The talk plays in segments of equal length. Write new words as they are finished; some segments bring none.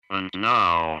And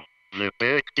now, the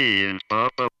Big D and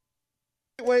Bubba.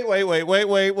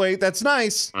 Wait. That's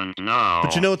nice. And now,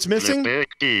 But you know what's missing? The Big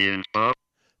D and Bubba.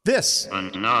 This.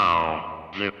 And now,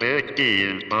 the Big D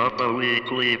and Bubba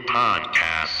Weekly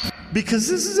Podcast. Because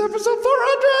this is episode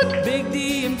 400. Big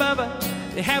D and Bubba,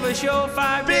 they have a show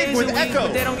 5 Big days with a week, echo.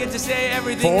 but they don't get to say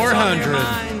everything that's on their 400.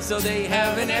 mind, so they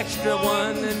have an extra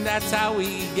one, and that's how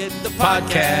we get the Podcast,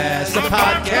 podcast. the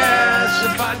podcast. The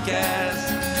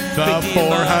podcast. The Big D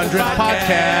and Bubba, 400th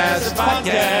podcast. The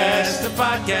podcast. The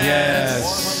podcast.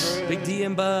 Yes. Big D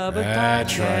and Bubba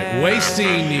That's podcast. right.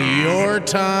 Wasting your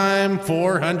time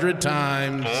 400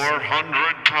 times.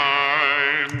 400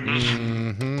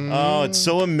 times. Oh, it's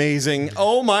so amazing.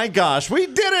 Oh my gosh. We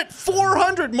did it.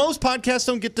 400. Most podcasts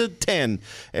don't get to 10.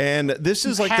 And this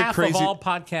is like Half the crazy of all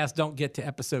podcasts don't get to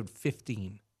episode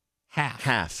 15.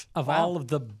 Half of all of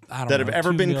the I don't that know, have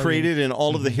ever 2 been million. created in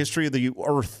all of the history of the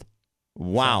earth.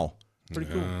 Wow.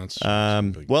 Pretty cool.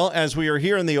 Well, as we are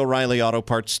here in the O'Reilly Auto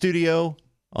Parts studio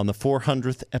on the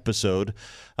 400th episode,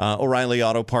 O'Reilly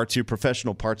Auto Parts, your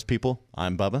professional parts people.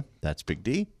 I'm Bubba. That's Big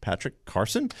D. Patrick,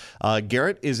 Carson.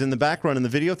 Garrett is in the background in the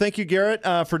video. Thank you, Garrett,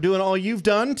 for doing all you've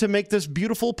done to make this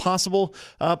beautiful possible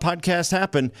podcast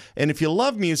happen. And if you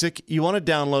love music, you want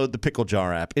to download the Pickle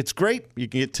Jar app. It's great. You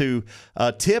can get to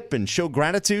tip and show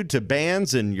gratitude to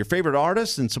bands and your favorite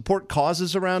artists and support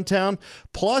causes around town.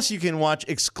 Plus, you can watch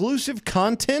exclusive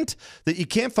content that you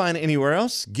can't find anywhere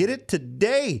else. Get it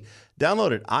today.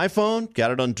 Download it. iPhone,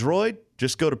 got it on Droid.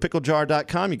 Just go to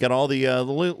picklejar.com. You got all the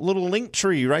little link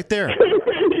tree right there.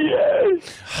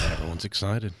 Everyone's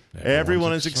excited.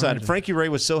 Everyone is excited. Frankie Ray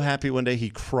was so happy one day he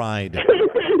cried.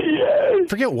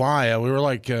 Forget why. We were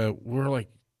like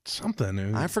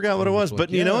something. I forgot what it was, but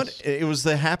you know what? It was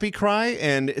the happy cry,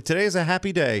 and today is a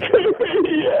happy day.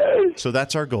 So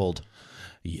that's our gold.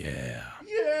 Yeah.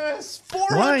 Yes,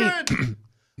 400.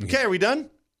 Okay, are we done?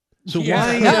 So Yeah.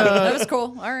 why? That was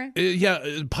cool. All right.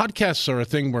 Podcasts are a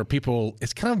thing where people,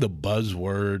 it's kind of the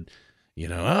buzzword,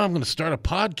 I'm going to start a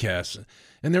podcast.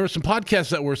 And there were some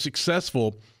podcasts that were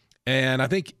successful, and I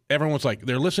think everyone's like,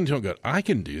 they're listening to it and go, I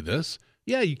can do this.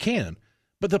 Yeah, you can.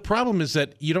 But the problem is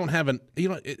that you don't have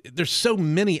there's so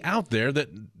many out there that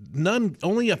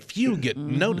only a few get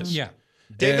noticed. Yeah.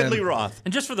 David Lee Roth.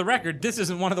 And just for the record, this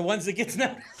isn't one of the ones that gets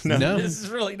noticed. No. This is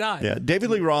really not. Yeah, David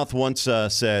Lee Roth once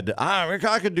said,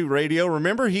 I could do radio.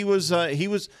 Remember, he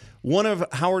was one of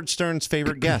Howard Stern's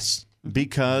favorite guests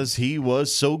because he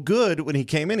was so good when he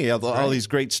came in. He had all these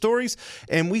great stories.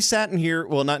 And we sat in here,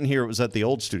 well, not in here, it was at the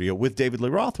old studio with David Lee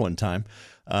Roth one time,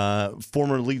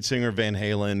 former lead singer of Van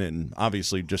Halen and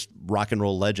obviously just rock and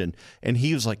roll legend. And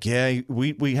he was like, yeah,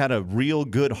 we had a real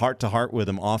good heart-to-heart with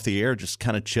him off the air, just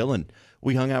kind of chilling.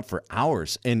 We hung out for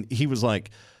hours. And he was like,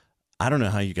 I don't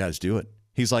know how you guys do it.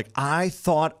 He's like, I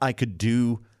thought I could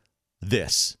do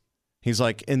this. He's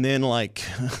like, and then what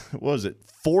was it?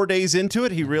 4 days into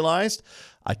it, he realized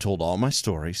I told all my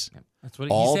stories, That's what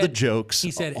all he the said. jokes.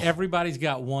 He said everybody's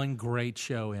got one great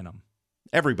show in them.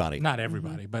 Everybody. Not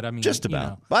everybody, but I mean, Just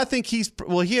about. I think he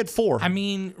had 4. I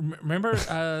mean,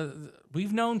 remember,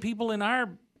 we've known people in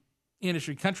our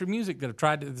industry, country music, that have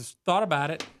tried to thought about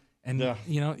it. And,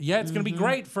 it's going to be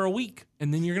great for a week,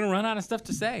 and then you're going to run out of stuff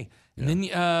to say. And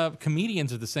then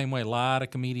comedians are the same way. A lot of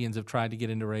comedians have tried to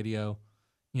get into radio.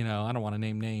 I don't want to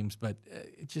name names, but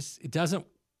it doesn't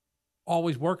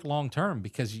always work long term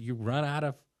because you run out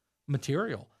of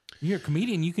material. You're a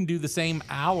comedian, you can do the same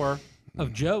hour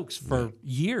of jokes for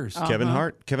years. Kevin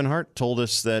Hart told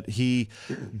us that he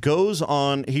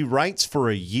writes for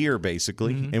a year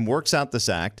basically and works out this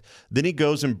act. Then he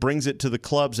goes and brings it to the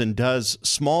clubs and does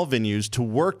small venues to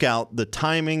work out the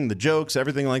timing, the jokes,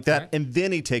 everything like that. Right. And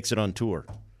then he takes it on tour.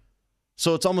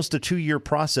 So it's almost a 2-year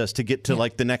process to get to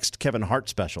the next Kevin Hart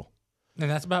special. And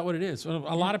that's about what it is. A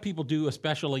lot of people do a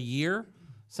special a year,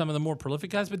 some of the more prolific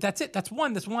guys, but that's it. That's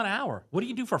 1 hour. What do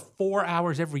you do for 4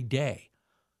 hours every day?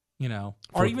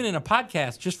 Or even in a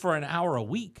podcast, just for an hour a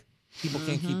week, people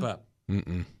can't keep up.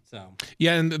 So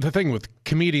Yeah, and the thing with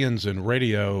comedians and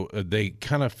radio, they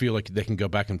kind of feel like they can go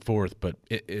back and forth, but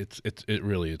it's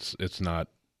not.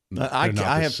 They're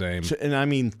not the same. And I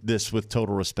mean this with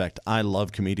total respect. I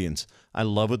love comedians. I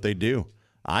love what they do.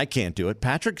 I can't do it.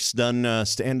 Patrick's done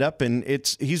stand-up, and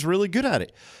he's really good at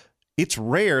it. It's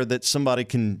rare that somebody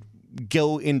can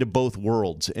go into both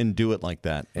worlds and do it like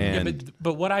that. And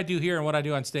but what I do here and what I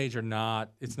do on stage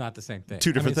it's not the same thing.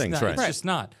 Two different it's things, not, right. It's just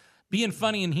not. Being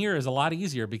funny in here is a lot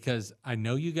easier because I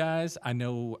know you guys. I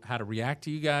know how to react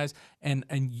to you guys, and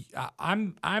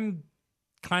I'm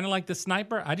kind of like the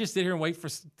sniper. I just sit here and wait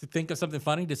to think of something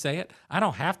funny to say it. I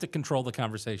don't have to control the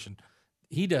conversation.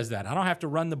 he does that. I don't have to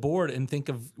run the board and think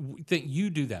you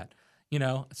do that,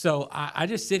 So I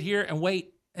just sit here and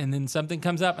wait, and then something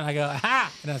comes up, and I go,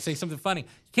 aha, and I say something funny.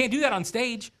 You can't do that on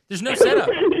stage. There's no setup.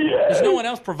 There's no one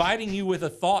else providing you with a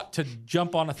thought to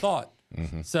jump on a thought.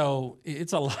 Mm-hmm. So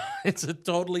it's a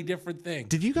totally different thing.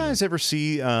 Did you guys ever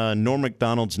see Norm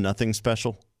Macdonald's Nothing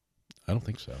special? I don't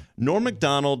think so. Norm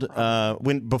Macdonald,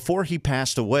 before he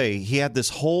passed away, he had this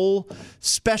whole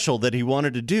special that he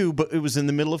wanted to do, but it was in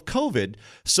the middle of COVID,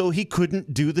 so he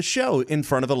couldn't do the show in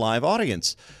front of a live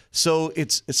audience. So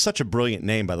it's such a brilliant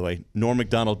name, by the way. Norm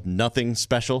Macdonald, Nothing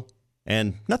Special,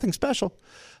 and Nothing Special.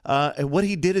 What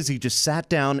he did is he just sat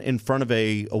down in front of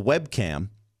a webcam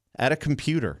at a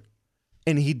computer,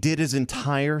 and he did his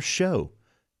entire show,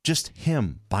 just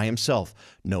him by himself.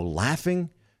 No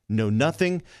laughing, no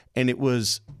nothing, and it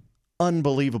was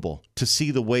unbelievable to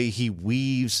see the way he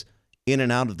weaves in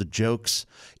and out of the jokes.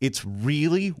 It's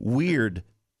really weird.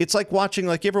 It's like watching,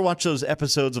 you ever watch those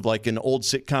episodes of an old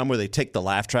sitcom where they take the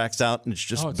laugh tracks out and it's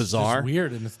just bizarre? It's just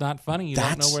weird and it's not funny. You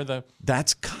don't know where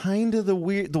That's kind of the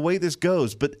way this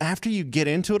goes. But after you get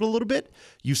into it a little bit,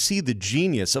 you see the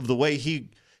genius of the way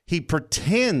he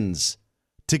pretends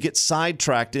to get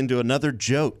sidetracked into another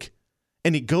joke.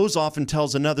 And he goes off and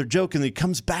tells another joke, and he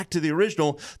comes back to the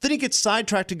original. Then he gets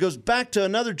sidetracked and goes back to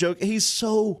another joke. He's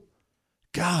so,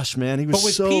 gosh, man, he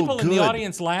was so good. But with people in the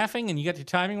audience laughing and you get your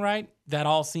timing right, that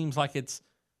all seems like it's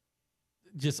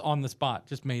just on the spot,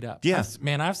 just made up. Yeah.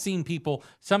 I've seen people,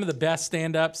 some of the best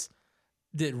stand-ups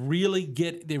that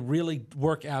really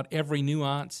work out every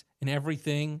nuance and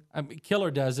everything.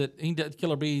 Killer does it.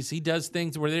 Killer Bees. He does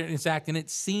things where they're in his act, and it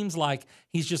seems like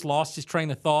he's just lost his train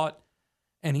of thought.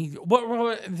 And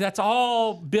that's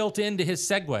all built into his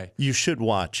segue. You should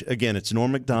watch. Again, it's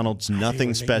Norm Macdonald's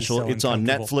Nothing Special. It's on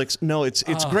Netflix. No,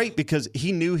 it's great because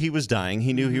he knew he was dying.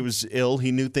 He knew he was ill.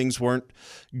 He knew things weren't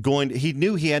going to, he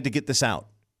knew he had to get this out.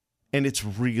 And it's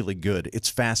really good. It's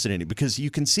fascinating because you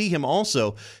can see him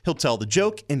also, he'll tell the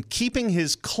joke, and keeping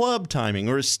his club timing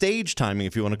or his stage timing,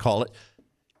 if you want to call it,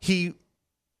 he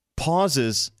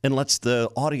pauses and lets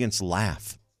the audience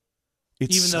laugh.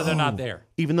 Even though they're not there.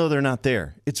 Even though they're not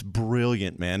there. It's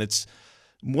brilliant, man. It's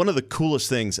one of the coolest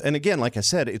things. And again, like I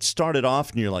said, it started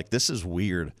off and you're like, this is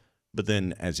weird. But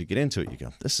then as you get into it, you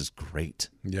go, this is great.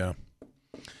 Yeah.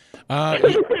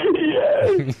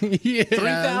 Yes.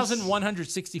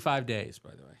 3,165 days,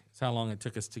 by the way. That's how long it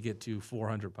took us to get to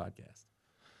 400 podcasts.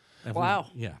 Wow.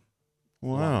 Yeah.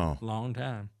 Wow. Long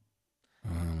time.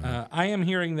 I am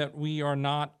hearing that we are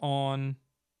not on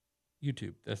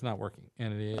YouTube. That's not working,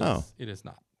 and it is. Oh. It is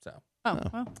not. So.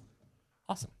 Well.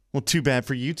 Awesome. Well, too bad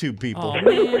for YouTube people. Oh,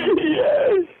 man.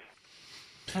 Yes.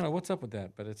 I don't know what's up with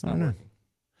that, but it's not working.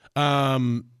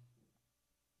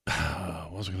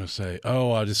 What was I going to say?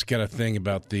 Oh, I just got a thing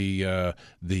about the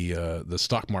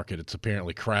stock market. It's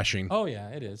apparently crashing. Oh yeah,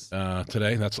 it is.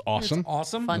 Today. That's awesome. It's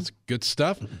awesome. That's good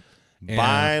stuff.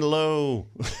 Buy low.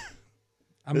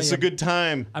 It's a good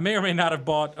time. I may or may not have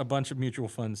bought a bunch of mutual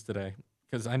funds today,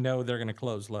 because I know they're going to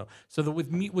close low. So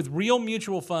with real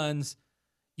mutual funds,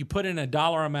 you put in a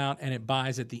dollar amount and it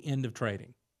buys at the end of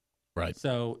trading. Right.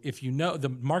 So if you know the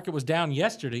market was down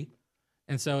yesterday,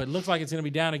 and so it looks like it's going to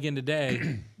be down again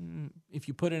today, if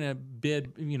you put in a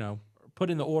bid, put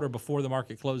in the order before the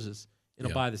market closes,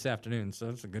 it'll buy this afternoon. So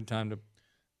it's a good time to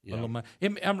put a little money.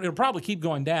 It'll probably keep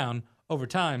going down over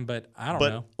time, but I don't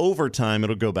know. But over time,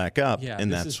 it'll go back up, Yeah,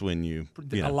 and that's when you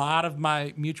know. A lot of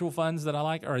my mutual funds that I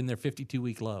like are in their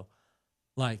 52-week low.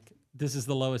 Like, this is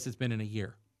the lowest it's been in a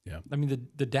year. Yeah. I mean,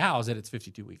 the Dow's at its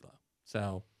 52-week low.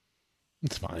 So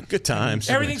it's fine. Good times.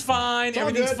 Everything's fine.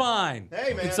 Everything's good. fine.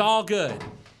 Hey, man. It's all good.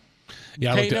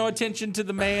 Yeah. Pay no attention to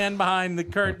the man behind the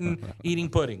curtain eating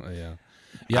pudding. Yeah.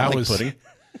 I like pudding.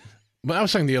 But I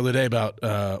was saying the other day about,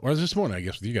 or was this morning, I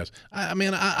guess, with you guys.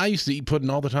 I used to eat pudding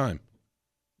all the time.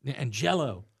 And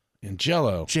Jell-O.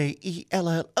 Jello.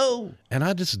 And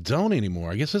I just don't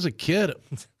anymore. I guess as a kid,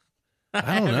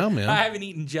 I don't know, man. I haven't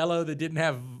eaten Jell-O that didn't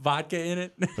have vodka in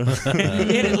it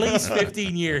in at least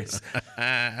 15 years.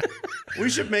 We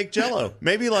should make Jell-O.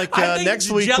 Maybe I think next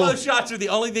week. Jell-O shots are the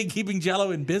only thing keeping Jell-O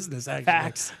in business, actually.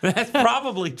 Facts. That's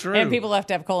probably true. And people have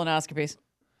to have colonoscopies.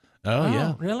 Oh,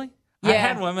 yeah. Really? Yeah. I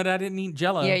had one, but I didn't eat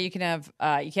Jell-O. Yeah, you can have.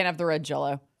 You can't have the red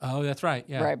Jell-O. Oh, that's right.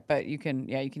 Yeah. Right, but you can.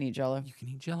 Yeah, you can eat Jell-O. You can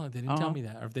eat Jell-O. They didn't tell me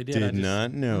that. Or if they did, Did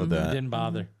not know that. Didn't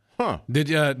bother. Huh.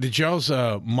 Did y'all's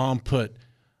mom put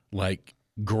like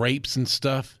grapes and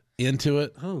stuff into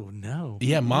it? Oh no.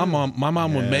 Yeah, my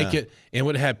mom would make it and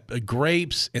would have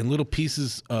grapes and little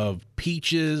pieces of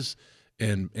peaches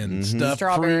and stuff.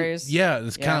 Strawberries. Fruit. Yeah,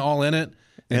 it's kind of all in it.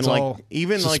 It's and all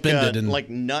even suspended and like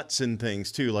nuts and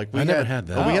things too. Like we I never had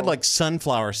that. We had Oh. like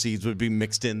sunflower seeds would be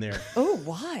mixed in there. Oh,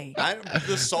 why?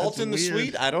 The salt and the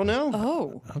sweet. I don't know.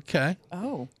 Oh, okay.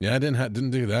 oh, Yeah, I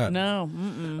didn't do that. no.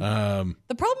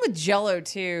 The problem with Jell-O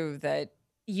too, that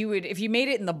you would, if you made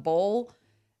it in the bowl,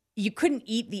 you couldn't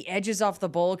eat the edges off the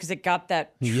bowl because it got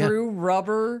that true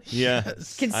rubber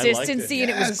Yes, consistency,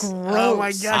 and it was Yes. gross. Oh,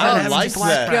 my God. I That like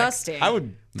that. disgusting. I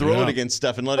would throw Yeah. it against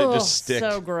stuff and let it just stick.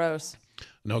 So gross.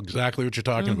 Know exactly what you're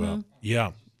talking about.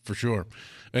 Yeah, for sure.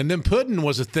 And then pudding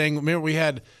was a thing. Remember, we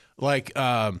had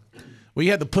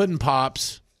the pudding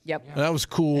pops. Yep. That was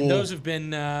cool. Those have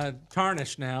been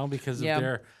tarnished now because of Yeah.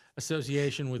 their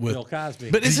association with Bill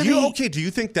Cosby. but isn't he? Do you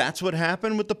think that's what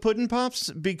happened with the Puddin' Pops?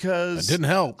 Because It didn't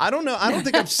help. I don't know. I don't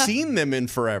think I've seen them in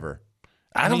forever.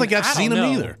 I don't think I've I seen don't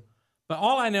them know. either. But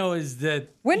all I know is that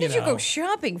When did you know, go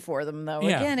shopping for them, though?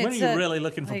 Yeah, Again, when are it's you really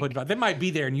looking for pudding pops? They might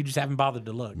be there, and you just haven't bothered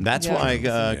to look. That's Yeah.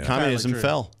 why communism true.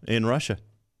 fell in Russia.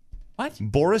 What?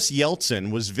 Boris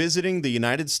Yeltsin was visiting the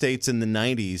United States in the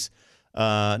 90s.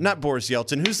 Not Boris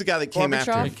Yeltsin. Who's the guy that came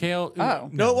after him? Mikhail. Oh.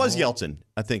 No, it was Yeltsin.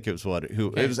 I think it was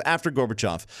it was after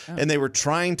Gorbachev. And they were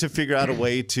trying to figure out a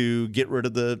way to get rid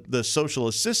of the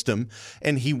socialist system.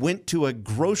 And he went to a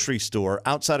grocery store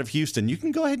outside of Houston. You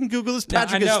can go ahead and Google this. Now,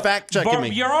 Patrick I is know, fact checking me.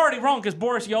 You're already wrong because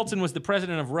Boris Yeltsin was the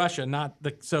president of Russia, not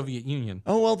the Soviet Union.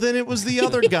 Oh, well, then it was the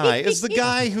other guy. It's the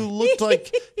guy who looked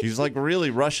like he was like really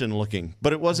Russian looking.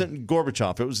 But it wasn't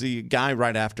Gorbachev. It was the guy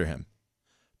right after him.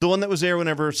 The one that was there when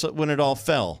it all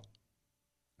fell.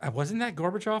 Wasn't that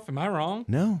Gorbachev? Am I wrong?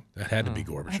 No. That had to be I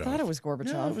Gorbachev. thought it was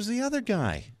Gorbachev. No, it was the other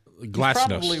guy. Glasnost.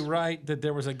 Probably right that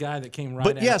there was a guy that came right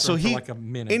But after yeah, him so for he like a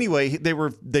minute. anyway, they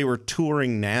were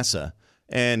touring NASA,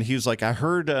 and he was like, I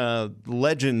heard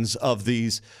legends of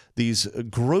these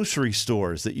grocery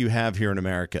stores that you have here in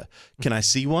America. Can I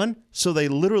see one? So they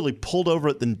literally pulled over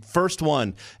at the first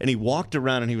one, and he walked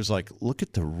around and he was like, look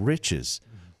at the riches.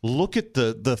 Look at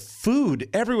the food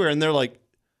everywhere. And they're like,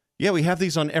 yeah, we have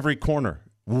these on every corner.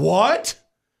 What?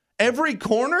 Every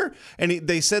corner? And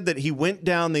they said that he went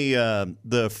down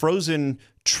the frozen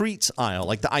treats aisle,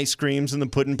 like the ice creams and the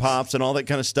pudding pops and all that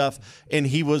kind of stuff, and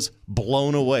he was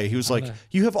blown away. He was like,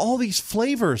 you have all these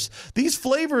flavors. These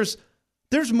flavors,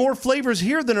 there's more flavors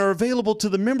here than are available to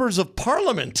the members of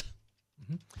parliament.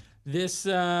 This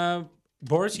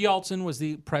Boris Yeltsin was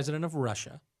the president of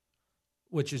Russia,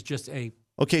 which is just a.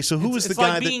 Okay, so who was the it's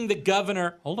guy like that... being the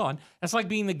governor. Hold on, that's like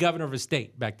being the governor of a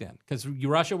state back then, because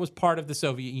Russia was part of the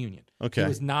Soviet Union. Okay. He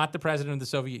was not the president of the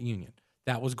Soviet Union.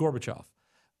 That was Gorbachev.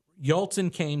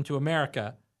 Yeltsin came to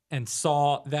America and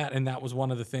saw that, and that was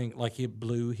one of the things. Like, it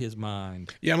blew his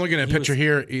mind. Yeah, I'm looking at a He picture was-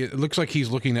 here. It looks like he's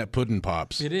looking at pudding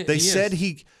pops. It is.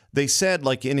 They said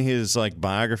like in his like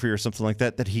biography or something like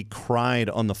that he cried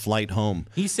on the flight home.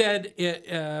 He said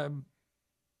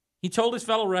he told his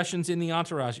fellow Russians in the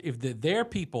entourage if their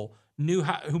people knew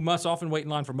who must often wait in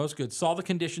line for most goods, saw the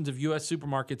conditions of U.S.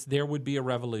 supermarkets, there would be a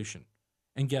revolution.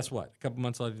 And guess what? A couple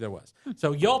months later, there was.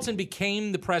 So Yeltsin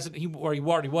became the president, he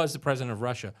already was the president of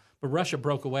Russia, but Russia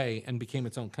broke away and became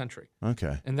its own country.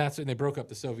 Okay. And that's when they broke up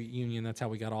the Soviet Union. That's how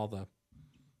we got all the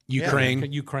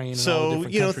Ukraine. Ukraine and all the So,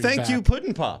 different you know, countries thank back. you,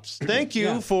 Puddin' Pops. Thank you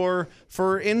Yeah.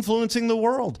 for influencing the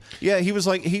world. Yeah, he was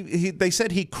like, they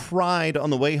said he cried on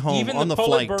the way home Even on the the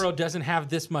flight. Politburo doesn't have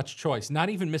this much choice. Not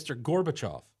even Mr.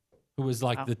 Gorbachev, who was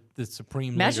like the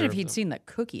supreme Imagine leader if of he'd the- seen the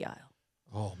cookie aisle.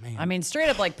 Oh, man. I mean, straight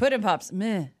up like Puddin' Pops,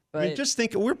 meh. But I mean, just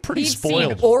think, we're pretty he'd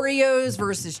spoiled. seen Oreos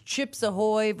versus Chips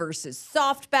Ahoy versus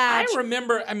Soft Batch. I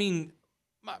remember, I mean,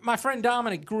 my friend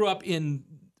Dominic grew up in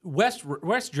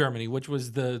West Germany, which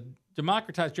was the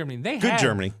democratized Germany. They Good had,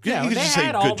 Germany. Yeah, You could they just say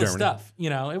had good all the Germany. stuff. You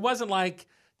know, it wasn't like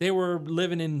they were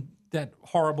living in that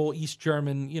horrible East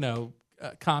German,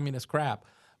 communist crap.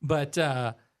 But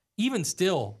even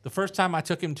still, the first time I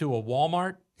took him to a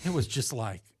Walmart, it was just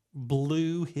like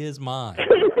blew his mind.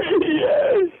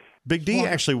 Big D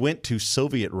actually went to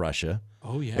Soviet Russia.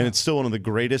 Oh, yeah. And it's still one of the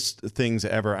greatest things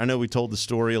ever. I know we told the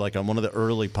story like on one of the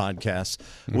early podcasts,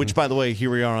 which, by the way, here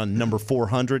we are on number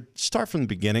 400. Start from the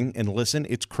beginning and listen.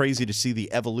 It's crazy to see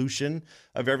the evolution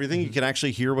of everything. You can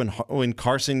actually hear when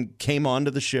Carson came onto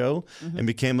the show and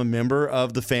became a member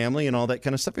of the family and all that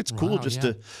kind of stuff. It's cool Wow, just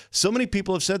yeah. to. So many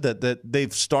people have said that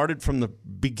they've started from the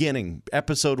beginning,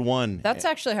 episode 1. That's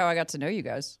actually how I got to know you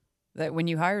guys. That when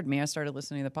you hired me, I started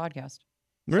listening to the podcast.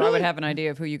 So Really? I would have an idea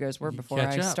of who you guys were before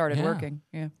catch I up, started yeah. working.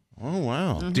 Yeah. Oh,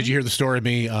 wow. Did you hear the story of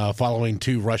me following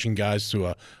 2 Russian guys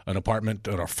to an apartment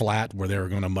or a flat where they were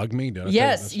going to mug me? Did I tell you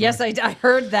that Yes, story? I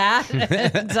heard that.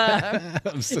 And,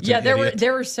 I'm such yeah, an there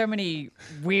idiot. were so many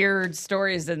weird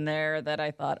stories in there that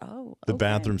I thought, oh, The okay.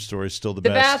 bathroom story is still the The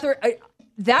best. bathroom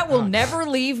that will never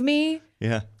leave me.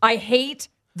 Yeah. I hate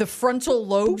the frontal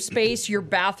lobe space your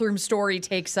bathroom story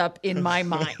takes up in my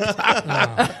mind.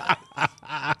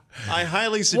 I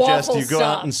highly suggest Waffle you go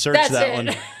stop. out and search That's that it.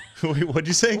 one. Wait, what'd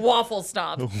you say? Waffle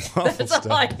stop. Waffle That's all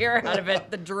stop. I hear out of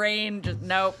it. The drain, just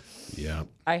nope. Yeah.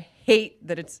 I hate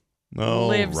that it's Oh,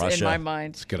 lives Russia. in my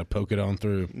mind. It's got to poke it on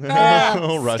through.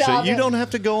 Oh, Russia. stop You it. don't have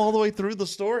to go all the way through the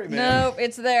story, man. Nope,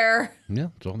 it's there. Yeah,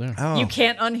 it's all there. Oh. You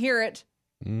can't unhear it.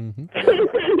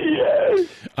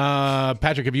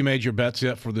 Patrick, have you made your bets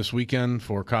yet for this weekend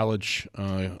for college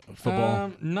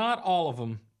football? Not all of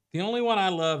them. The only one I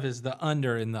love is the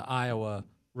under in the Iowa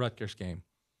Rutgers game.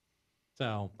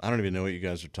 So I don't even know what you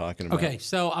guys are talking about. okay,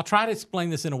 so I'll try to explain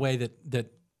this in a way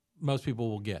that most people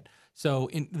will get. So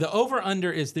in the over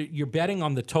under is that you're betting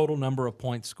on the total number of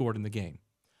points scored in the game,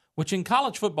 which in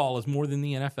college football is more than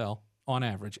the NFL on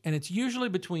average, and it's usually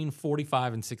between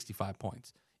 45 and 65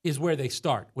 points is where they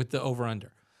start with the over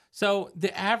under. So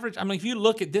the average, I mean, if you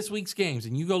look at this week's games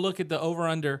and you go look at the over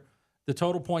under, the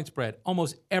total point spread,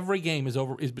 almost every game is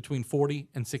between 40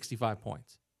 and 65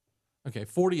 points. Okay,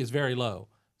 40 is very low,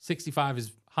 65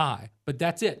 is high, but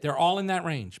that's it. They're all in that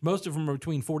range. Most of them are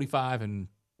between 45 and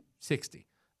 60.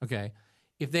 Okay,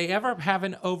 if they ever have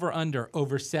an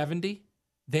over 70,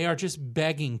 they are just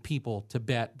begging people to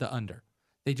bet the under.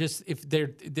 They just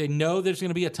they know there's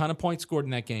going to be a ton of points scored in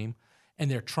that game,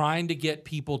 and they're trying to get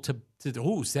people to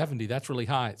 70, that's really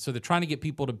high. So they're trying to get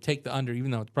people to take the under, even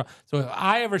though it's so if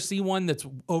I ever see one that's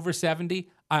over 70,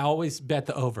 I always bet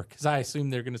the over because I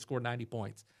assume they're going to score 90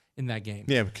 points in that game.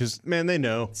 Yeah, because, man, they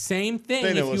know. Same thing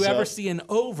They know if you what's ever up. see an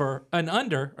over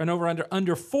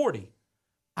under 40.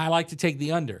 I like to take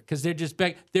the under because they're just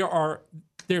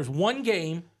there's one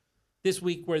game this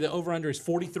week where the over under is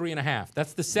 43.5.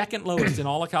 That's the second lowest in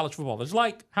all of college football. There's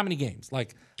like how many games?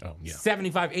 Like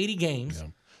 75, 80 games. Yeah.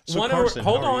 So Carson,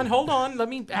 hold how are you? on. Let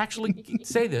me actually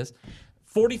say this.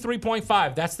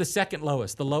 43.5. That's the second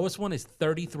lowest. The lowest one is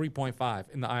 33.5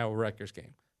 in the Iowa Rutgers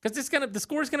game. Because the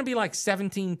score is gonna be like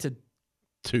 17 to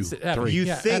 2, 3. You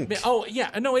think. Oh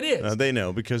yeah, no, it is. They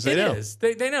know because they It know. is.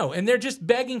 They know. And they're just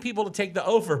begging people to take the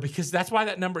over because that's why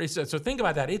that number is. So think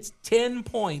about that. It's 10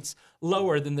 points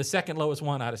lower than the second lowest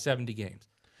one out of 70 games.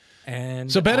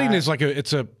 And So betting is like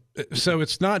so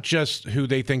it's not just who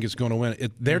they think is going to win.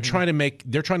 They're trying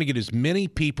to get as many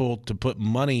people to put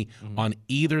money on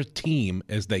either team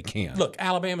as they can. look,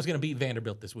 Alabama's going to beat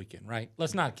Vanderbilt this weekend, right?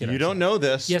 Let's not kid You ourselves. don't know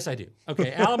this. Yes, I do.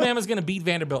 Okay, Alabama's going to beat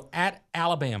Vanderbilt at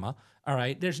Alabama. All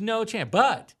right, there's no chance.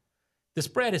 But the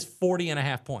spread is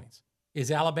 40.5 points.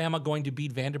 Is Alabama going to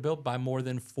beat Vanderbilt by more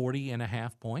than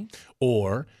 40.5 points?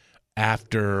 Or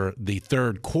after the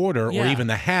third quarter or Yeah. even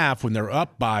the half when they're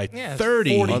up by Yeah,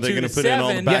 30. 42 Are they gonna to put in all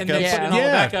the 7, and then backups? put in all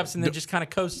Yeah. the backups and then just kind of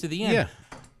coast to the end. Yeah.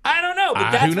 I don't know, but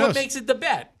Who that's what knows? makes it the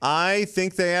bet. I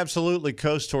think they absolutely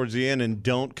coast towards the end and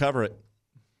don't cover it.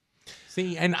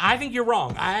 See, and I think you're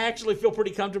wrong. I actually feel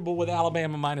pretty comfortable with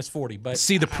Alabama minus 40, but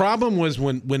See, the problem was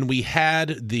when we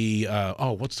had the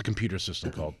what's the computer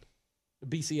system called?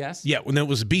 BCS? Yeah, when it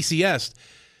was BCS,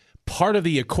 part of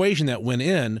the equation that went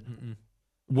in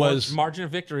was margin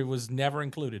of victory was never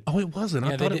included. it wasn't.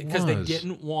 I thought it was because they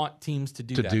didn't want teams to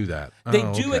do to that. do that. They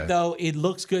Oh, do okay. it though. It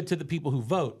looks good to the people who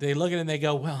vote. They look at it and they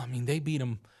go, "Well, I mean, they beat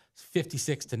them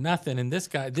 56-0, and this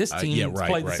team yeah, right,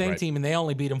 played the right, same right. team, and they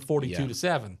only beat them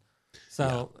 42-7."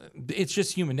 So it's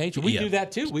just human nature. We Yeah. do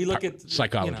that too. We look at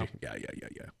Psychology. you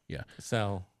know. Yeah.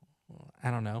 So I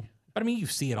don't know, but I mean, you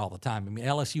see it all the time. I mean,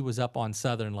 LSU was up on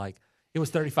Southern like it was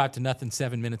 35-0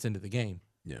 7 minutes into the game.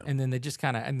 Yeah. And then they just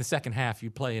kind of in the second half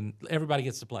you play and everybody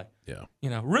gets to play. Yeah.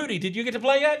 You know, Rudy, did you get to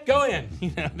play yet? Go in.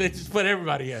 You know, they just put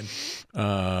everybody in.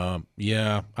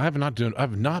 Yeah. I've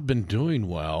not been doing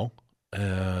well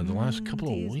the last couple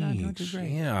of D's not doing weeks. too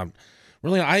great. Yeah.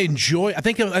 Really, I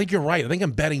think you're right. I think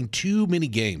I'm betting too many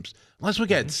games. Last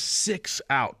week I had 6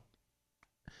 out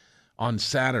on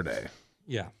Saturday.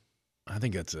 Yeah. I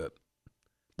think that's it.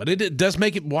 But it does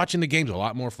make it watching the games a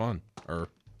lot more fun.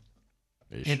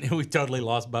 And we totally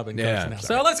lost Bubba and Coach Yeah, now.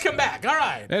 sorry. So let's come back. All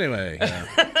right. Anyway,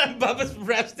 Bubba's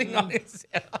resting on his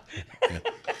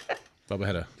Bubba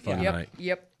had a fun Yep. night.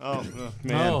 Yep. Oh,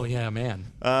 man. Oh, yeah, man.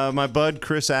 My bud,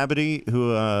 Chris Abity,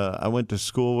 who I went to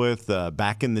school with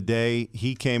back in the day,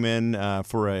 he came in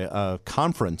for a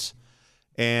conference.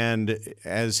 And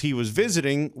as he was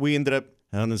visiting, we ended up,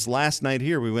 on his last night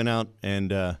here, we went out and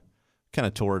kind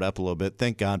of tore it up a little bit.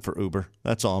 Thank God for Uber.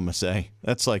 That's all I'm going to say.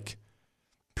 That's like,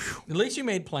 At least you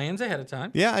made plans ahead of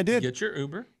time. yeah, I did. Get your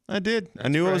Uber. I did. I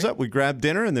knew it was great. up. We grabbed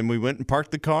dinner, and then we went and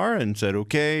parked the car and said,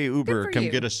 okay, Uber, for come you.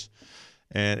 get us.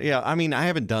 And, yeah, I mean, I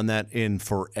haven't done that in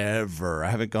forever. I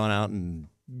haven't gone out and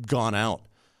gone out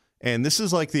And this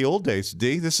is like the old days,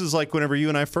 D. This is like whenever you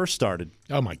and I first started.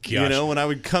 Oh my gosh! You know, when I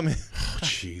would come in.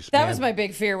 Jeez, That was my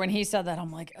big fear when he said that.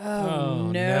 I'm like, oh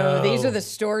no. These are the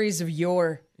stories of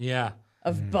Yeah.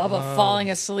 Bubba falling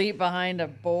asleep behind a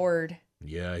board.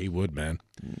 Yeah, he would, man.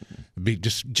 Be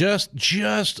just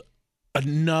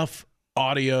enough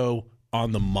audio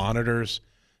on the monitors,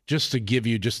 just to give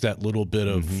you just that little bit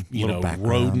of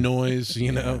road noise.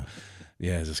 You know,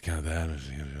 it's just kind of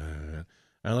that.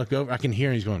 I look over, I can hear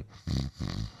him. He's going.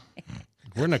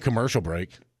 We're in a commercial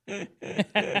break.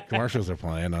 Commercials are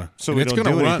playing, so we don't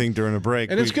do anything during a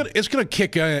break. And it's gonna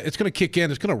kick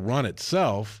in. It's gonna run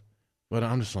itself. But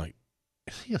I'm just like,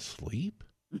 is he asleep?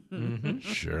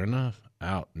 Sure enough,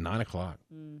 out 9 o'clock.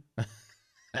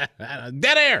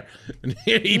 Dead air. And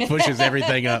he pushes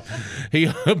everything up. He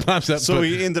pops up. So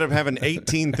he ended up having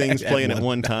 18 things playing at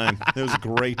one time. It was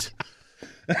great.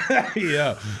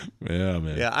 Yeah,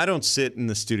 man. Yeah, I don't sit in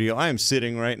the studio. I am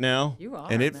sitting right now. You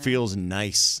are, and it man. feels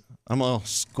nice. I'm all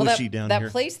squishy down here.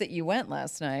 That place that you went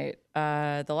last night,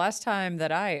 the last time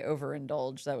that I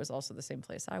overindulged, that was also the same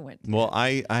place I went to. Well,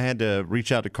 I had to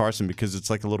reach out to Carson because it's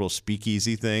like a little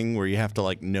speakeasy thing where you have to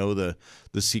like know the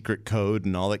secret code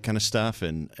and all that kind of stuff.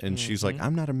 And she's like,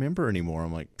 I'm not a member anymore.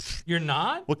 I'm like, You're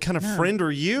not? what kind of friend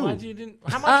are you? Why'd you didn't?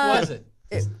 How much was it?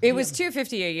 It was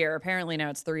 $250 a year. Apparently now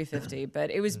it's $350. But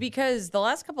it was because the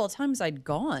last couple of times I'd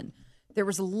gone, there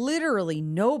was literally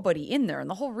nobody in there. And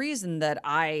the whole reason that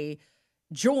I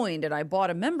joined and I bought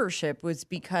a membership was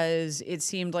because it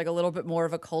seemed like a little bit more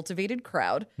of a cultivated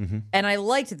crowd. And I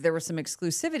liked that there was some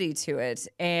exclusivity to it.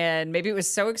 And maybe it was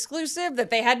so exclusive that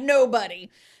they had nobody.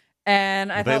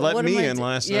 And I They thought, let what me am I in do-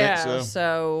 last night, Yeah, so-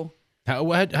 so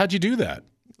How'd you do that?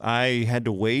 I had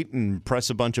to wait and press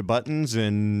a bunch of buttons,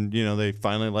 and they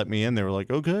finally let me in. They were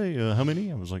like, "Okay, how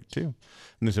many?" I was like, 2. And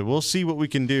they said, "We'll see what we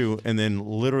can do." And then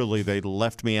literally, they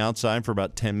left me outside for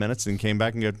about 10 minutes, and came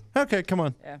back and go, "Okay, come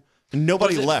on." Yeah. And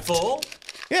nobody Was it left. full?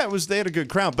 Yeah, it was. They had a good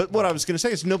crowd. But what I was going to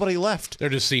say is nobody left. They're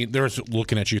just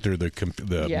looking at you through the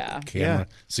camera, Yeah.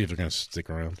 see if they're gonna stick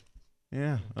around.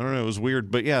 Yeah, I don't know. It was weird,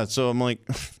 but yeah. So I'm like,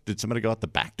 did somebody go out the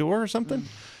back door or something?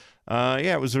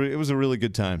 Yeah, it was a really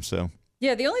good time. So.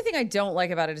 Yeah, the only thing I don't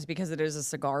like about it is because it is a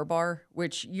cigar bar,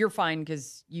 which you're fine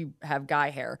because you have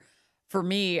guy hair. For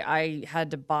me, I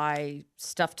had to buy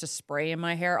stuff to spray in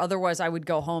my hair. Otherwise, I would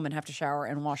go home and have to shower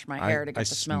and wash my hair to get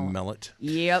the smell. I smell it.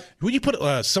 Yep. Would you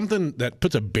put something that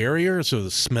puts a barrier so the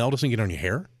smell doesn't get on your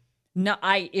hair? No,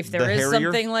 if there The is hairier?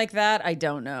 something like that, I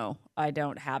don't know. I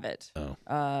don't have it. Oh.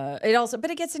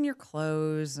 But it gets in your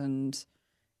clothes, and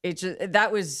it just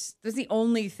that was the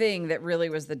only thing that really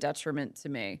was the detriment to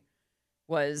me.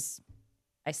 Was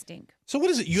I stink. So what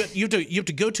is it? You have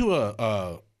to go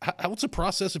to what's the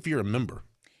process if you're a member?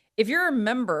 If you're a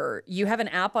member, you have an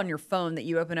app on your phone that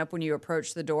you open up when you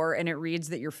approach the door, and it reads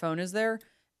that your phone is there,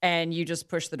 and you just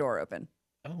push the door open.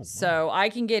 Oh, wow. So I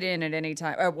can get in at any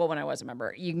time. Well, when I was a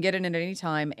member, you can get in at any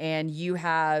time, and you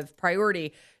have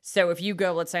priority. So if you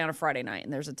go, let's say on a Friday night,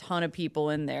 and there's a ton of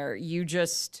people in there, you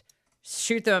just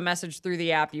shoot them a message through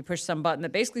the app. You push some button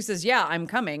that basically says, "Yeah, I'm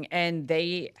coming," and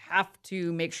they have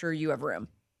to make sure you have room.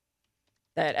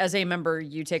 That as a member,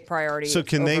 you take priority. So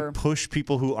can they over- push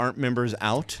people who aren't members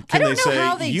out? I Can don't they know say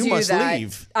how they you do must that.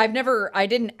 leave? I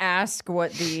didn't ask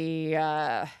what the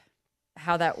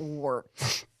how that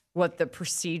worked, what the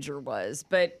procedure was.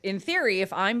 But in theory,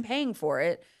 if I'm paying for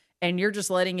it and you're just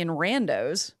letting in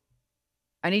randos,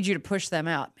 I need you to push them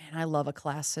out. Man, I love a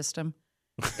class system.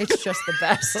 It's just the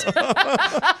best.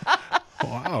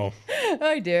 Wow.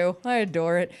 I do. I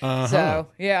adore it. So,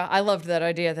 yeah, I loved that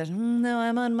idea that, no,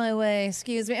 I'm on my way.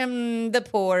 Excuse me. The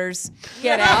pores.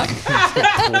 Get out.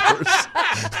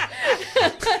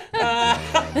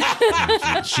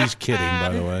 She's kidding, by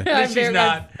the way. No, she's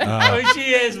not. I mean,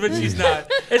 she is, but she's not.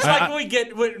 It's like when we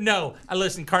get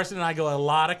listen, Carson and I go to a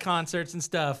lot of concerts and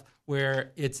stuff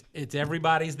where it's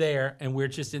everybody's there and we're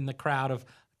just in the crowd of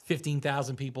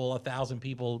 15,000 people, 1,000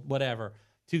 people, whatever.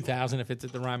 2,000 if it's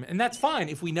at the Ryman. And that's fine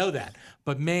if we know that.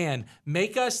 But man,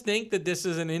 make us think that this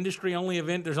is an industry-only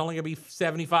event. There's only going to be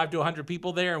 75 to 100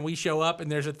 people there, and we show up,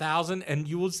 and there's 1,000, and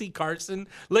you will see Carson.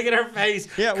 Look at her face.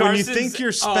 Yeah, when you think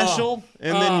you're special,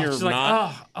 and then you're she's not.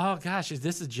 Like, oh, gosh, is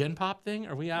this a Gen Pop thing?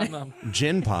 Are we out in the...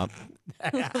 Gen Pop.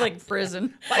 Like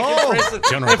prison. Like in prison.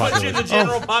 General They put you in the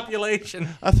general population.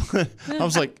 I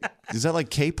was like, is that like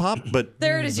K-pop? But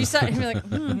There it is. You sat and you're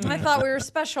like, I thought we were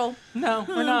special. No,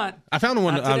 we're not. I found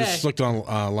one. Not I today. just looked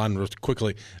online real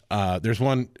quickly. There's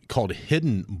one called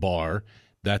Hidden Bar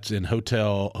that's in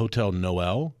Hotel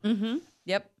Noel,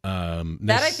 Yep.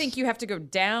 That I think you have to go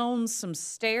down some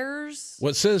stairs.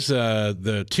 What says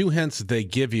the 2 hints that they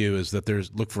give you is that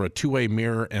look for a 2-way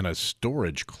mirror and a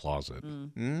storage closet.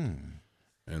 And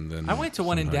then I went to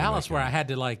one in somehow you Dallas make where it. I had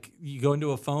to you go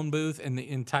into a phone booth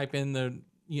and type in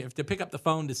you have to pick up the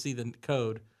phone to see the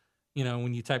code.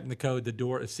 When you type in the code,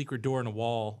 a secret door in a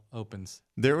wall opens.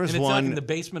 There was and it's one like in the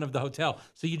basement of the hotel.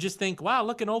 So you just think, wow,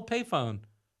 look, an old payphone.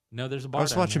 No, there's a bar. I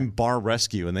was down watching there. Bar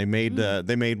Rescue, and they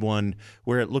made one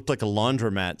where it looked like a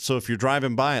laundromat. So if you're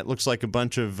driving by, it looks like a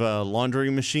bunch of laundry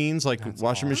machines, like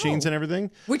washing machines and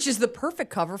everything. Which is the perfect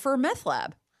cover for a meth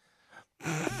lab.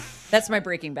 That's my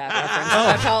Breaking Bad reference.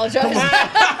 I apologize.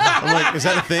 I'm like, is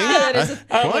that a thing? That is-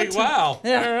 I'm like, wow.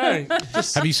 All right.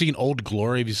 Have you seen Old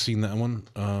Glory? Have you seen that one?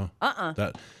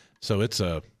 So it's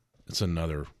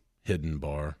another hidden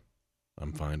bar.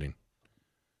 I'm finding.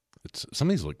 Some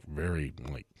of these look very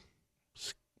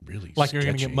really Like you're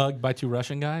going to sketchy. get mugged by 2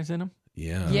 Russian guys in them?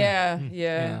 Yeah. Yeah.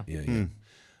 Yeah.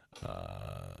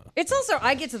 It's also,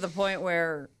 I get to the point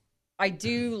where I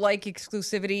do like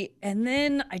exclusivity, and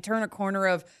then I turn a corner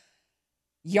of,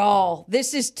 y'all,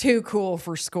 this is too cool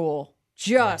for school.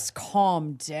 Just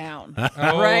calm down.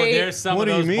 Oh, Right? there's some What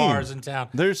of do you those mean? bars in town.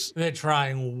 They're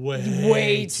trying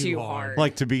Way too hard.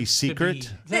 like to be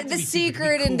secret. The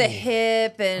secret and the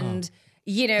hip and...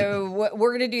 what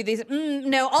we're gonna do these.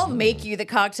 No, I'll make you the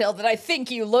cocktail that I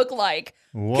think you look like.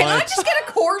 What? Can I just get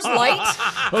a Coors Light?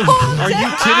 Are you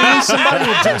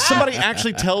kidding me? Somebody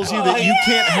actually tells you that you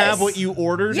can't have what you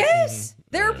ordered? Yes.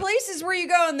 There are places where you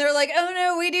go and they're like, oh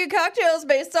no, we do cocktails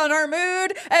based on our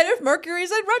mood and if Mercury's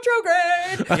in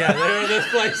retrograde. Yeah, there are those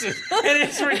places. And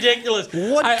it's ridiculous.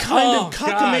 What kind of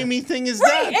cockamamie thing is Right.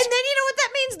 that? And then you know what that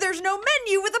means? There's no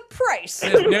menu with a price.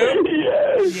 No.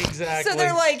 Exactly. So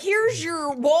they're like, here's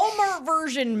your Walmart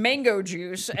version mango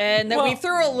juice. And then we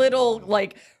throw a little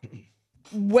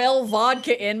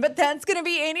vodka in, but that's going to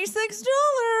be $86. it's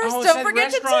Don't that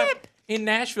forget to restaurant tip. in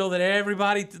Nashville that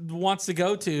everybody wants to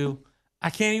go to. I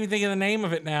can't even think of the name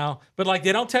of it now, but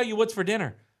they don't tell you what's for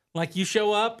dinner. You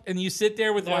show up and you sit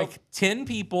there with 10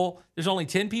 people. There's only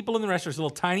 10 people in the restaurant. It's a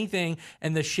little tiny thing,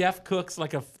 and the chef cooks a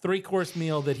 3-course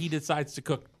meal that he decides to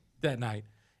cook that night,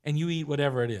 and you eat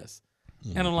whatever it is.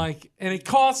 And I'm like, and it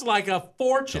costs a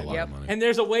fortune. It's a lot of money. And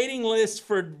there's a waiting list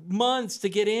for months to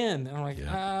get in. And I'm like,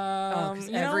 'Cause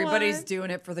you know everybody's what?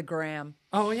 doing it for the gram.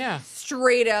 Oh yeah.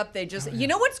 Straight up, they just, you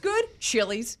know what's good?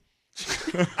 Chili's.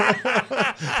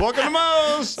 Welcome to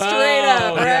Moe's. Straight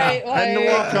up, right? Heading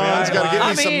to Walk-On's. Got to get I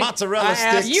me some mean, mozzarella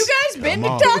sticks. You guys been to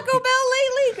Taco Bell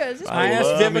lately? Because I asked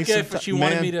love me Vivica some if she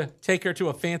wanted man. me to take her to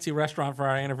a fancy restaurant for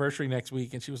our anniversary next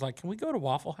week, and she was like, "Can we go to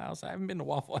Waffle House? I haven't been to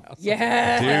Waffle House."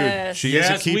 yes. Dude, she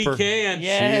yes, is a keeper. we can.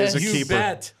 Yes. She is a you keeper.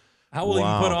 bet. I will even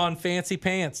Wow. put on fancy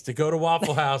pants to go to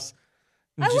Waffle House.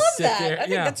 and I just love sit that. there. I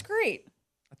think that's great.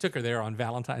 I took her there on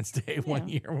Valentine's Day one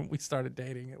year when we started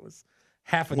dating. It was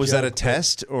half a Was joke. that a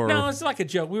test or? No, it's like a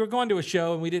joke. We were going to a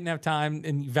show and we didn't have time.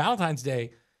 And Valentine's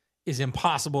Day is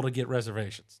impossible to get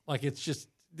reservations. It's just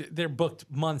they're booked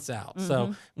months out.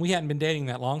 So we hadn't been dating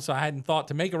that long, so I hadn't thought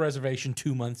to make a reservation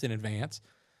 2 months in advance.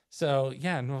 So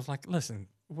yeah, and I was like, listen,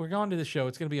 we're going to the show.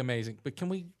 It's going to be amazing. But can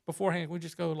we beforehand? Can we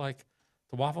just go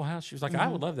the Waffle House? She was like, I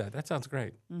would love that. That sounds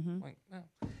great. I'm like, no.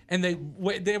 And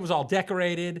it was all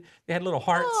decorated. They had little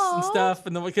hearts and stuff.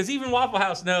 And because even Waffle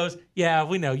House knows, yeah,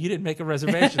 we know you didn't make a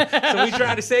reservation, so we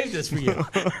tried to save this for you.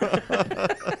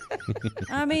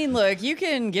 I mean, look, you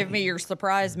can give me your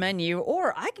surprise menu,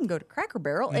 or I can go to Cracker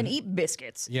Barrel and eat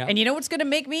biscuits. Yeah. And you know what's going to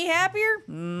make me happier?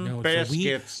 No, so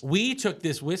Biscuits. we took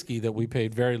this whiskey that we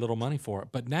paid very little money for,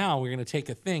 but now we're going to take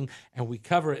a thing and we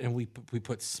cover it and we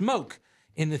put smoke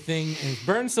in the thing and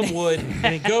burn some wood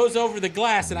and it goes over the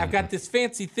glass, and I've got this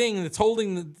fancy thing that's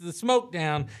holding the smoke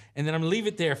down, and then I'm gonna leave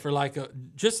it there for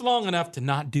just long enough to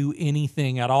not do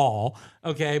anything at all,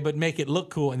 okay, but make it look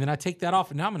cool, and then I take that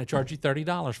off, and now I'm gonna charge you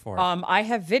 $30 for it. I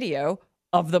have video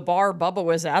of the bar Bubba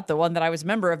was at, the one that I was a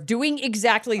member of, doing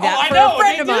exactly that I for know, a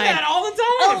friend they of do mine. that all the time.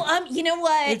 Oh, you know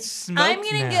what? It's smoked I'm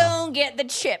gonna now. go get the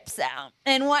chips out,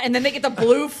 and then they get the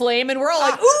blue flame, and we're all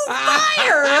like, "Ooh,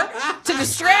 fire!" to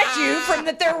distract you from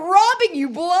that they're robbing you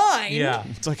blind. Yeah.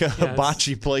 It's like a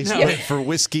hibachi place for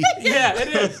whiskey. Yeah, it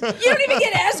is. You don't even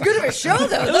get as good of a show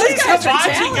though. At Those least guys are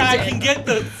hibachi guy talented. can get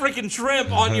the freaking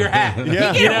shrimp on your hat.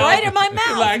 Yeah. Get it right in my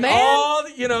mouth, man.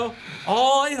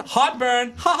 All hot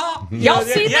burn. Ha ha. Y'all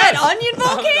seen that onion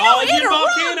volcano? Onion It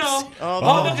volcano. erupts.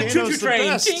 Oh, Look at Choo Choo volcano's the Train.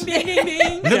 best. Ding, ding, ding,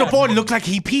 ding. Little boy looked like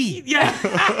he peed. Yeah.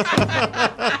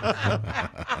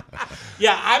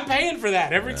 Yeah, I'm paying for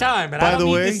that every time. And By I don't the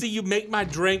need way- to see you make my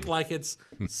drink like it's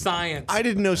science. I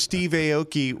didn't know Steve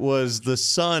Aoki was the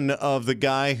son of the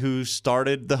guy who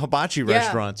started the hibachi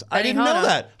restaurants. I didn't know Benihana.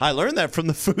 that. I learned that from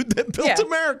the Food That Built Yeah.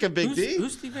 America, Big D.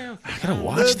 Who's Steve Aoki? I gotta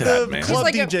watch The that, man. club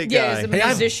He's like DJ Yeah, guy. he's a Hey, I've-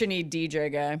 musician-y DJ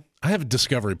guy. I have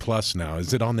Discovery Plus now.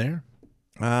 Is it on there?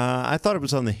 I thought it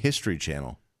was on the History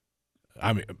Channel.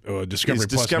 I mean, Discovery Is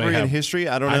Plus Discovery may and have, History?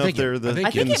 I don't know if they're I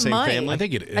think in the it same might. family. I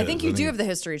think it is. I think you do have the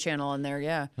History Channel on there,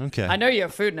 yeah. Okay. I know you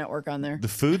have Food Network on there. The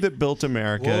Food That Built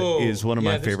America is one of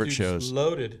my this favorite dude's shows.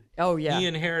 Loaded. Oh, yeah. He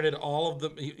inherited all of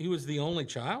them. He was the only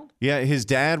child. Yeah, his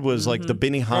dad was like the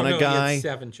Benihana Oh, no, he guy. had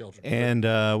 7 children. And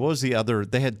what was the other?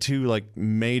 They had 2 like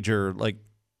major like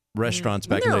restaurants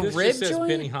back in Wasn't the This there just rib says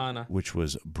joint? Benihana. which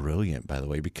was brilliant, by the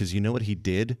way, because you know what he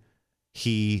did?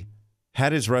 He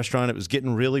had his restaurant. It was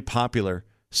getting really popular.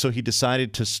 So he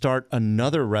decided to start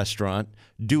another restaurant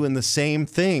doing the same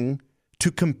thing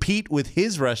to compete with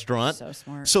his restaurant. So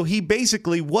smart. So he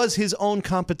basically was his own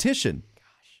competition.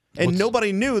 And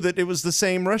nobody knew that it was the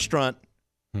same restaurant.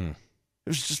 It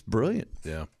was just brilliant.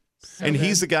 Yeah. And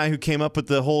he's the guy who came up with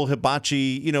the whole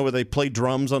hibachi, you know, where they play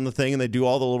drums on the thing and they do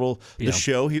all the little the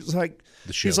show. He's like,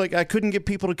 I couldn't get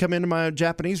people to come into my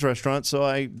Japanese restaurant, so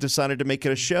I decided to make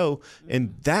it a show,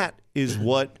 and that is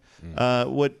what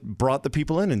brought the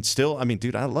people in. And still, I mean,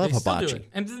 dude, I love They still do hibachi. it.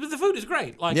 And the food is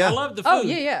great. Like, Yeah. I love the food. Oh,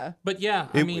 yeah. But yeah,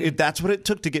 I mean, That's what it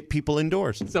took to get people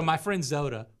indoors. so my friend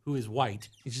Zoda, who is white,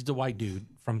 he's just a white dude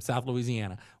from South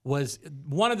Louisiana, was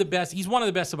one of the best. He's one of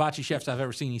the best hibachi chefs I've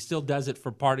ever seen. He still does it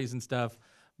for parties and stuff.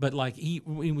 But like he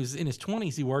was in his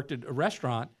 20s, he worked at a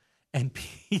restaurant. And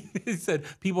he said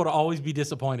people would always be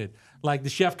disappointed. Like the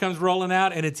chef comes rolling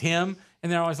out and it's him,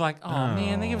 and they're always like, "Oh,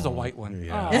 man, they give us a white one."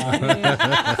 Yeah. Oh, man.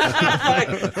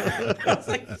 It's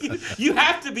like, you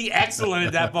have to be excellent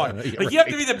at that point. Like you have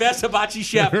to be the best hibachi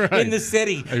chef in the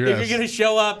city if you're going to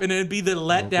show up and it'd be the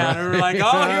letdown. And we're like,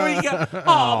 "Oh, here we go.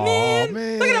 Oh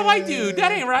man, look at that white dude.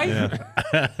 That ain't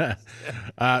right."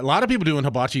 A lot of people doing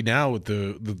hibachi now with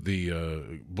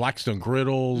the Blackstone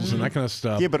griddles and that kind of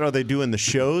stuff. Yeah, but are they doing the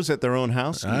shows at their own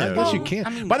house? I guess you can. I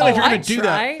mean, By the way, if you're going I'd to do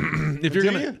try. that, if you're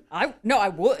going to, I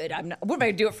would. I'm not. Wouldn't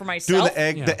I do it for Doing myself?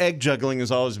 the egg juggling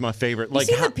is always my favorite. You Like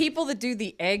see how- the people that do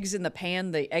the eggs in the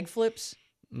pan, the egg flips?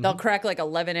 They'll crack like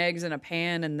 11 eggs in a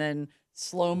pan and then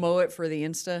slow mo it for the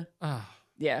Insta.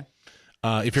 Yeah.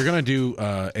 if you're going to do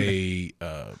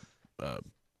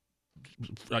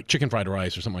like chicken fried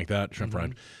rice or something like that, shrimp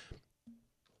fried.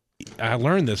 I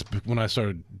learned this when I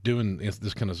started doing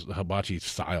this kind of hibachi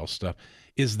style stuff.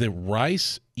 Is the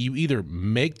rice, you either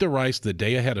make the rice the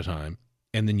day ahead of time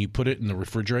and then you put it in the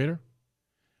refrigerator,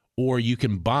 or you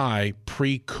can buy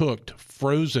pre-cooked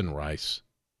frozen rice,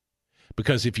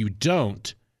 because if you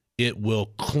don't, it will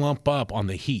clump up on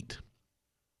the heat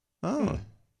Oh.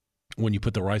 when you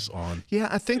put the rice on. Yeah,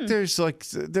 I think there's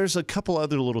a couple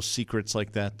other little secrets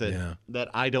like that that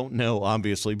I don't know,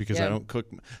 obviously, because I Yeah. don't cook.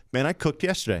 Man, I cooked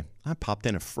yesterday. I popped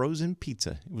in a frozen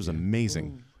pizza. It was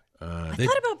amazing. I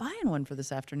thought about buying one for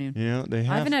this afternoon. Yeah, they I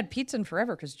have. haven't had pizza in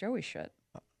forever because Joey's shut.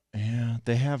 Yeah,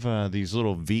 they have these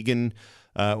little vegan.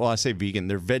 Well, I say vegan.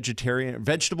 They're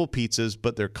vegetable pizzas,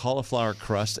 but they're cauliflower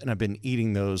crust, and I've been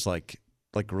eating those like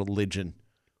religion.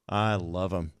 I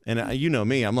love them, and you know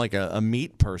me, I'm like a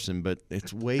meat person, but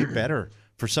it's way better.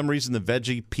 For some reason, the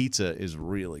veggie pizza is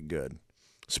really good.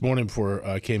 This morning before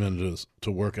I came into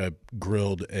to work, I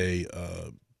grilled a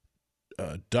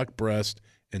duck breast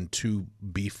and 2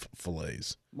 beef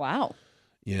fillets. Wow.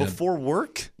 Yeah. Before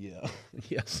work? Yeah.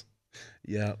 Yes.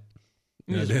 Yeah.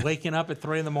 You're just waking up at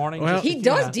 3 in the morning. Well, just He to-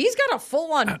 does. Dee's got a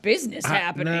full on business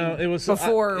happening No, it was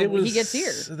before it was, he gets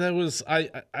here. That was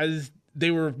they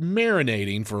were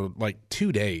marinating for like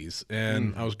 2 days,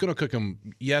 and I was gonna cook them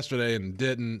yesterday and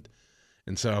didn't,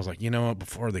 and so I was like, you know what?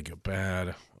 Before they go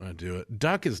bad, I do it.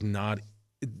 Duck is not.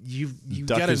 You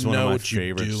Duck got to is one of know my what you're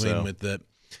favorites, doing so. with it.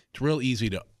 It's real easy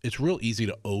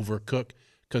to overcook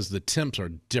because the temps are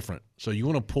different. So you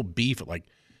want to pull beef at like,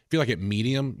 feel like at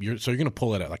medium. You're going to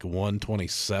pull it at like a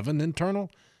 127 internal,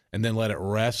 and then let it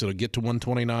rest. It'll get to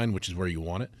 129, which is where you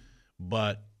want it.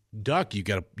 But duck, you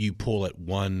pull at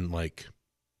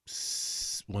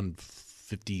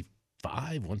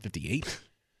 155, 158,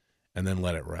 and then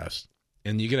let it rest.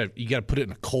 And you gotta put it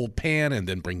in a cold pan and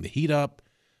then bring the heat up.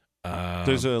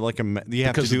 There's you have to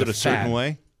because do of it the a certain fat.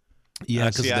 way.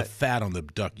 Yeah, see, because the fat on the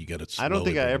duck, you got to. I don't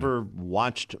think I ever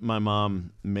watched my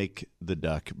mom make the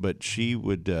duck, but she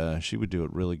would do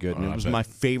it really good. And Oh, it I was bet. my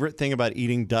favorite thing about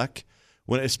eating duck,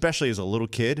 especially as a little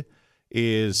kid,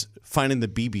 is finding the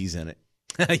BBs in it.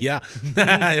 Yeah,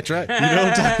 that's right. You know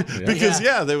what I'm talking? Because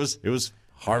it was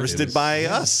harvested by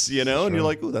us, and you're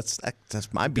like, ooh, that's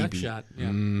my Duck BB. shot.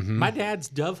 Yeah. My dad's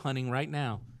dove hunting right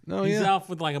now. Oh, He's yeah. off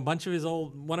with like a bunch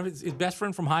of one of his best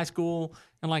friend from high school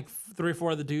and like 3 or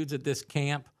 4 other dudes at this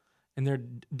camp. And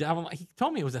he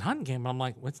told me it was at hunting camp. But I'm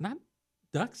like, well, it's not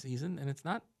duck season and it's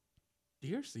not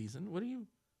deer season. What are you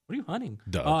hunting?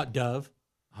 Dove. Dove.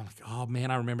 I'm like, oh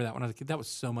man, I remember that when I was a kid. That was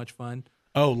so much fun.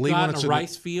 Oh, Lee Got wanted in to a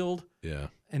rice field. Yeah.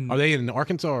 And Are they in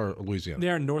Arkansas or Louisiana?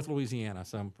 they're in North Louisiana.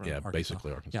 So I'm from Yeah, Arkansas.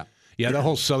 basically Arkansas. Yeah. Yeah, that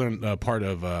whole southern part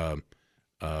of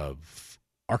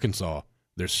Arkansas.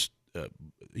 There's,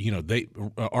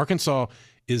 Arkansas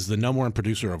is the #1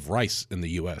 producer of rice in the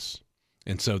U.S.,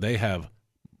 and so they have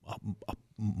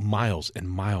miles and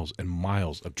miles and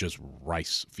miles of just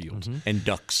rice fields. And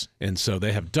ducks. And so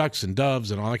they have ducks and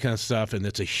doves and all that kind of stuff, and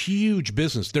it's a huge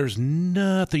business. There's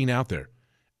nothing out there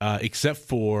except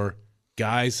for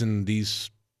guys in these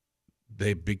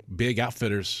big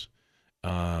outfitters.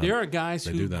 There are guys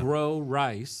they who do that. grow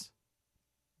rice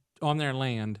on their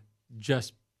land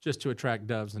just to attract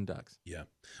doves and ducks. Yeah,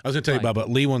 I was gonna tell you about, but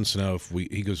Lee wants to know if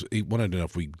he wanted to know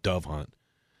if we dove hunt,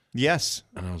 Yes.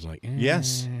 and I was like,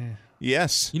 Yes.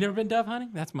 Yes. You never been dove hunting?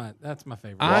 That's my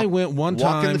favorite. I went one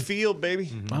Walk in time. the field,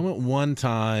 baby. I went one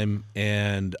time,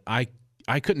 and I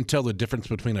couldn't tell the difference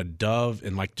between a dove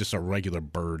and like just a regular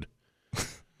bird.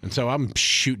 And so I'm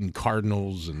shooting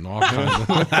cardinals and all kinds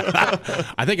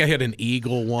of I think I hit an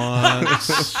eagle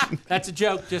once. That's a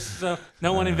joke, just so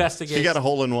no one investigates. You got a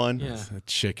hole in one. Yeah. A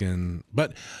chicken.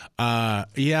 But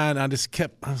and I just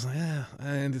kept, I was like,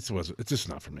 and it's just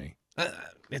not for me.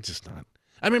 It's just not.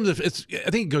 I remember I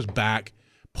think it goes back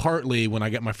partly when I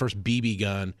got my first BB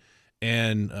gun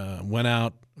and went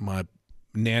out my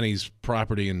nanny's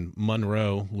property in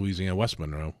Monroe, Louisiana, West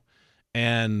Monroe,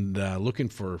 and looking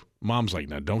for, mom's like,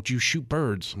 now don't you shoot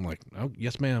birds. I'm like, oh,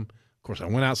 yes, ma'am. Of course, I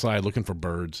went outside looking for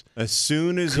birds. As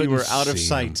soon as you were out of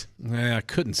sight. Yeah, I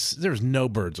couldn't. There was no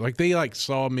birds. Like they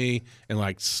saw me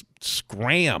and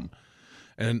scram,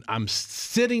 and I'm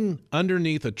sitting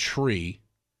underneath a tree,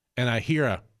 and I hear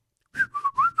a.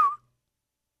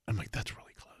 I'm like, that's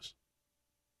really close.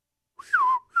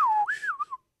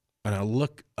 And I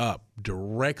look up,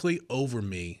 directly over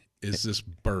me is this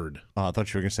bird. Oh, I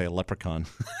thought you were going to say a leprechaun.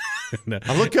 No.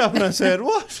 I look up and I said,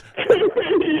 what?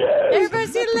 Everybody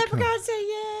see the leprechaun say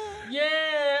yeah.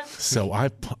 Yeah. So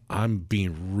I'm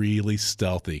being really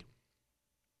stealthy,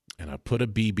 and I put a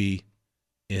BB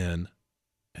in,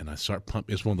 and I start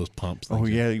pumping. It's one of those pumps. Oh,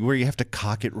 things. yeah, where you have to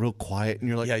cock it real quiet, and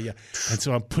you're like, Yeah. And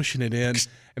so I'm pushing it in,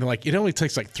 and like it only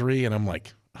takes like 3, and I'm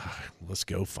like, let's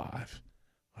go 5.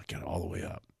 I got it all the way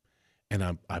up, and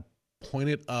I point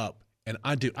it up, and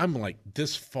I'm like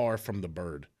this far from the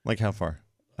bird, like how far?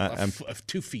 I'm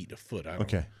 2 feet, a foot. I don't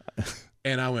okay. know.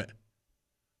 And I went,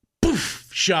 poof,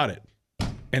 shot it,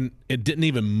 and it didn't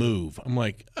even move. I'm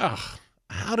like,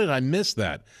 how did I miss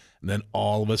that? And then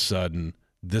all of a sudden,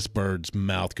 this bird's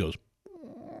mouth goes,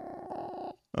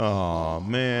 Oh,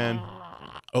 man.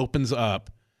 opens up,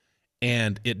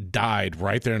 and it died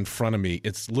right there in front of me.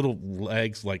 Its little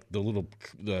legs, like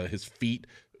his feet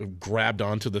grabbed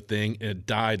onto the thing, and it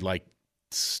died like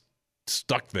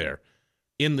stuck there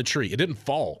in the tree. It didn't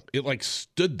fall. It like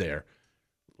stood there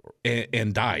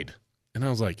and died. And I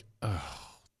was like, I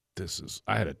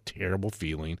had a terrible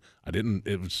feeling. I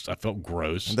felt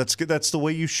gross. That's good. That's the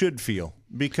way you should feel,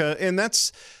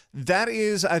 that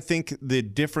is, I think, the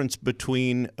difference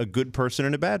between a good person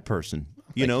and a bad person.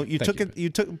 You took, did you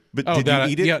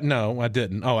eat it? Yeah, no, I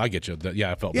didn't. Oh, I get you.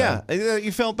 I felt bad. Yeah,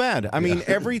 you felt bad. I mean,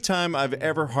 every time I've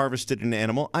ever harvested an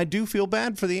animal, I do feel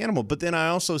bad for the animal. But then I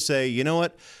also say, you know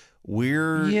what? But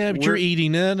you're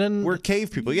eating it, and we're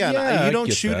cave people. Yeah, Yeah, you don't I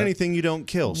get shoot that. anything you don't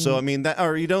kill. So I mean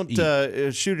or you don't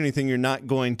shoot anything you're not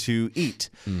going to eat.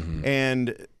 Mm-hmm.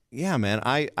 And yeah, man,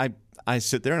 I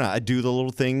sit there and I do the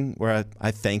little thing where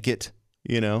I thank it.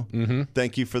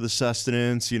 Thank you for the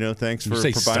sustenance. Thanks for you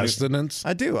say providing sustenance.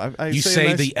 I do. You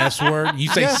say the S word. You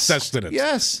say Yes. sustenance.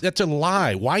 Yes. That's a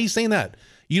lie. Why are you saying that?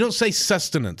 You don't say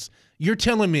sustenance. You're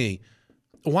telling me.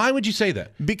 Why would you say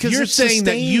that? Because you're it saying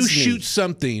that you sustains me. shoot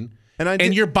something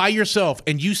And you're by yourself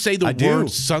and you say the I do.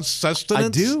 word sustenance. I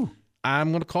do.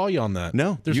 I'm going to call you on that.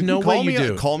 No, there's you no can call way me you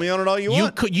do. Call me on it all you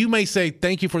want. You may say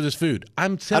thank you for this food. I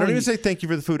don't telling even say thank you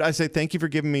for the food. I say thank you for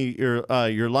giving me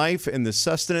your life and the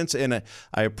sustenance, and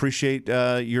I appreciate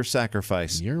your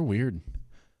sacrifice. You're weird.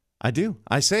 I do.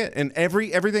 I say it, and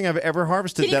everything I've ever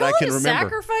harvested Can you that I call can it a remember.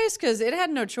 sacrifice? Because it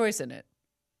had no choice in it.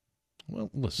 Well,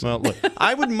 listen. Well, look,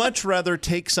 I would much rather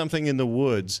take something in the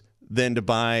woods than to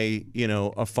buy,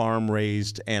 a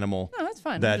farm-raised animal. No, that's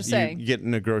fine. I'm that just you saying. get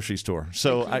in a grocery store.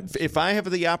 So if I have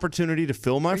the opportunity to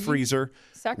fill my freezer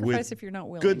Sacrifice with if you're not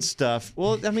willing. good stuff,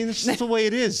 well, I mean, it's just the way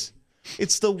it is.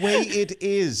 It's the way it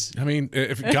is. I mean,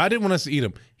 if God didn't want us to eat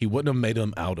them, he wouldn't have made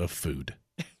them out of food.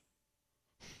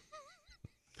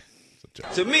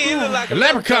 To me, it look like A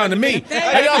leprechaun to me.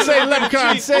 How y'all say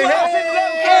leprechaun? Say hey.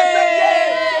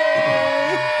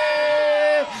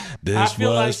 This feel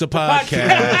was like the podcast.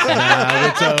 Now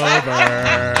it's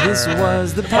over. This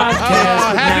was the podcast.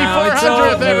 Oh, but happy now it's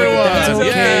 400th, over. everyone. That's okay.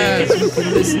 Yes. 'Cause you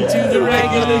can listen to the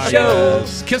regular show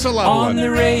Kiss a loved on one.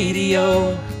 the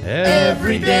radio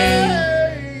every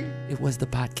day. It was the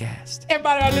podcast.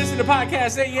 Everybody out listening to the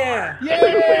podcast, say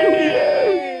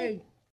yeah.